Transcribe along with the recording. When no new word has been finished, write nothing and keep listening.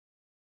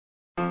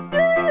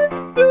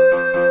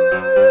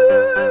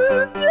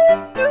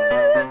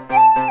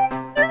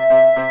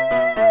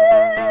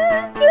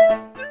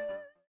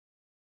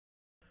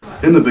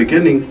In the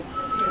beginning,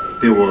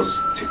 there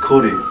was te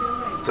kore,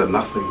 the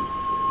nothing.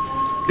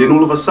 Then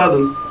all of a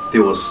sudden,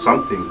 there was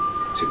something,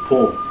 te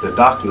pō, the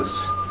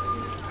darkness.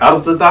 Out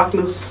of the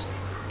darkness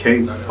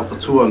came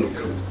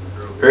Papatuanuku,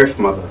 Earth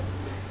Mother,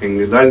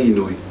 and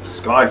Ranginui,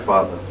 Sky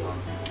Father.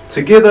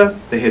 Together,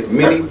 they had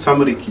many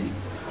tamariki.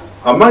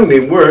 Among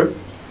them were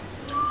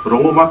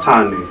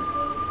Rongomatāne,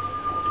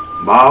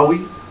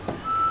 Maui,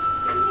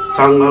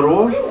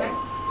 Tangaroa,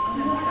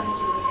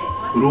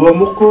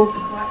 Ruaumoko,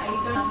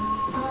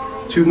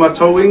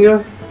 Tūmatauenga,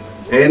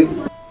 and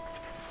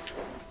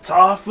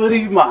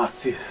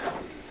Tawhirimātea.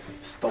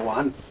 It's the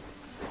one.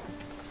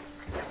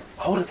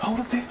 Hold it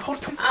there. What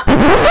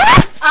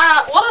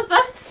is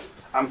this?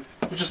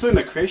 We're just doing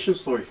a creation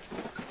story.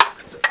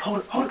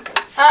 Hold it.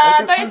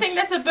 Don't you think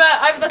that's a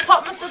bit over the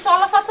top, Mr.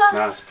 Tolapata?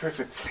 Nah, it's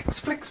perfect.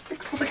 Flex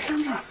for the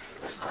camera.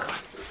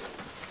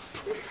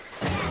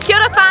 Kia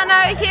ora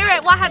whānau, here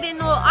at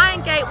Waharino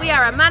Art Competition we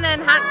are a mana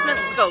enhancement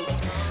school.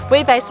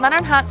 We base mana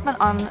enhancement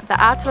on the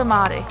atua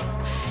Māori,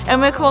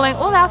 and we're calling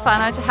all our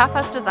whānau to help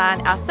us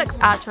design our 6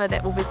 atua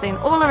that will be seen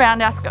all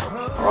around our school.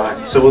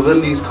 Alright, so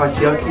within these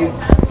kaitiaki,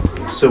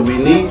 so we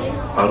need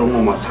a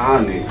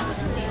Rongomatāne,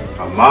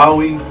 a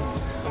Maui,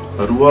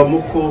 a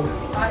Ruaumoko,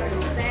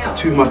 a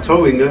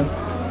Tūmatauenga,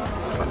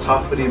 a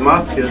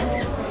Tawhirimātea,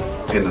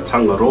 and a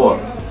Tangaroa.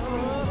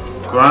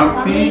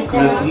 Grumpy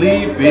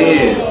Grizzly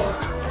Bears.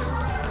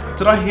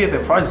 Did I hear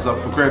their prizes up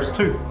for grabs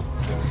too?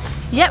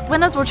 Yep,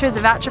 winners will choose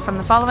a voucher from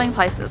the following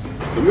places: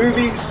 The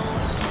movies,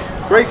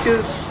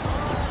 Breakers,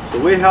 the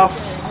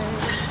warehouse,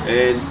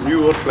 and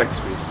New World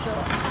Flaxby.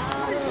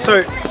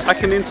 So I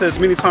can enter as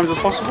many times as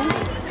possible?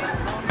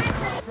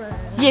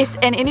 Yes,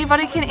 and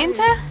anybody can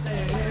enter?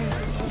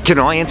 Can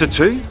I enter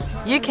too?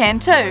 You can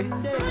too.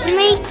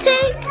 Me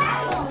too.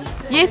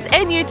 Yes,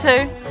 and you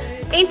too.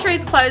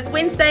 Entries close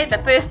Wednesday the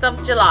 1st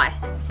of July.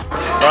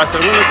 Alright, so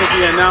winners will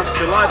be announced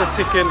July the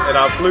 2nd at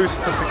our Blue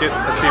Certificate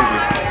Assembly.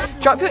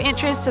 Drop your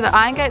entries to the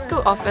Irongate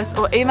School office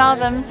or email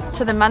them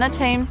to the mana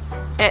team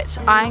at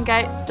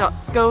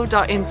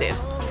irongate.school.nz.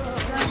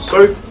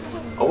 So,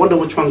 I wonder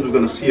which ones we're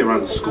going to see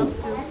around the school.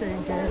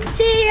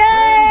 See you!